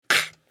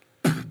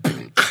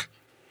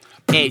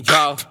Hey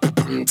yo,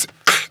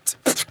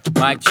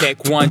 mic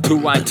check 1 2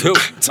 1 2.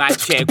 Mic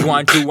check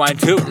 1 2 1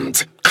 2.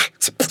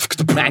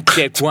 Mic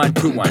check 1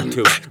 2 1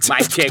 2.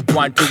 Mic check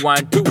 1 2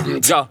 1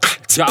 2. Yo,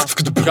 yo,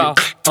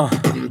 yo,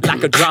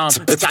 like a drum,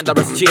 the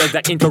thunderous cheers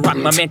that interrupt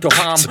my mental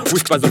hum.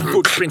 Whispers of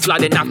footprints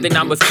loud enough, the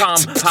numbers come.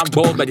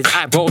 Humble by these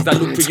eyeballs that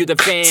look to you, the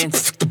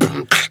fans.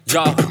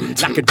 Yo,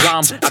 like a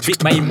drum, I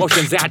beat my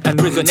emotions out and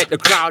resonate the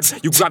crowd.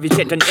 You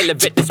gravitate and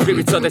elevate the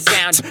spirits of the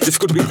sound. This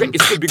could be great,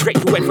 it could be great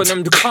to wait for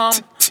them to come.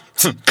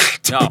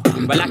 Yo,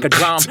 but like a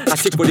drum, I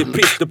seek for the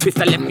peace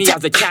that left me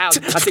as a child.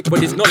 I seek for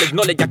this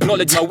knowledge,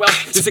 acknowledge my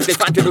wealth. You seek the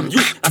fountain of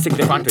youth, I seek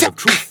the fountain of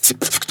truth.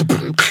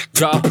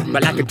 Yo,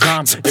 but like a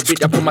drum, the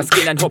beat up on my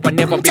skin and hope I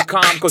never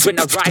become. Cause when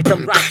I write,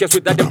 I'm righteous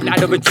without the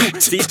blood of a Jew.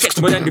 See, it takes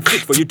more than the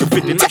fit for you to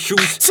fit in my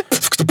shoes.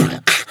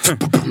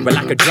 But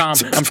like a drum,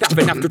 I'm tough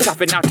enough to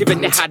toughen out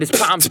even the hardest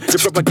palms. The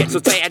propaganda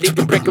society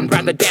to break them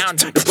brother down.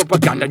 The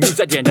propaganda news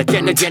agenda.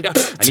 And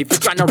if you're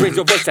trying to raise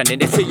your voice and then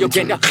they say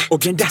agenda.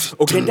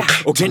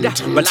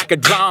 But like a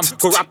drum,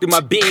 corrupting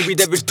my being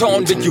with every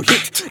tone that you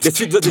hit. The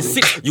seeds of the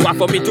sick, you want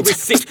for me to be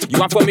sick. You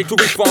want for me to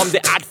reform the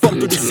art form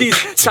to disease.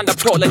 Stand up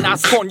tall and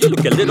ask corn, you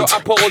look a little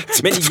appalled.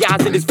 Many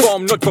years in this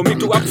form, not for me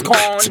to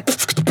abscond.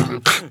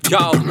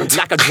 Yo,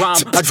 like a drum,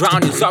 I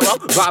drown in sorrow.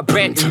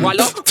 Vibrant and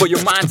wallow, for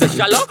your minds are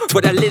shallow.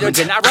 But a little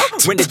gennaro,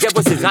 when the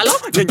devil says hello,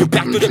 then you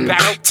back to the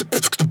barrel.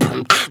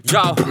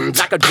 Yo,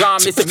 like a drum,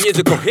 it's a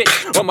musical hit.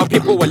 All my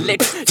people were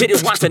lit, hit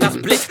it once and I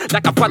split.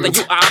 Like a father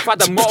you are,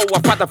 father more,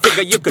 a father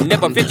figure you could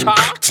never fit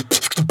hard.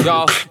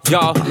 Yo,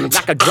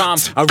 like a drum,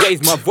 I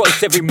raise my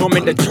voice every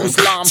moment that you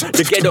slum.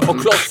 The ghetto or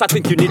close, I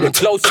think you need a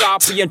close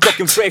up. We ain't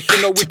talking fresh,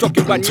 you know we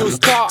talking about new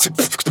stars.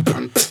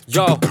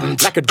 Yo,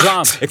 like a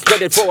drum,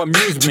 exploited for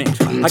amusement.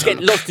 I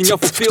get lost in your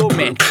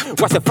fulfillment.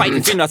 What's the fight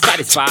if you're not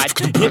satisfied?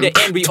 In the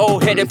end, we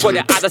all headed for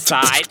the other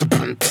side.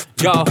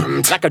 Yo,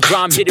 like a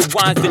drum, hit it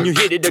once, then you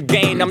hit it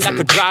again. I'm like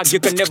a drug, you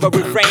can never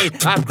refrain.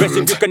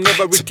 Aggressive, you can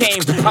never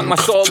retain. Hang my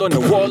soul on the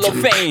wall of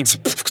fame.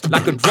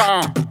 Like a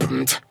drum.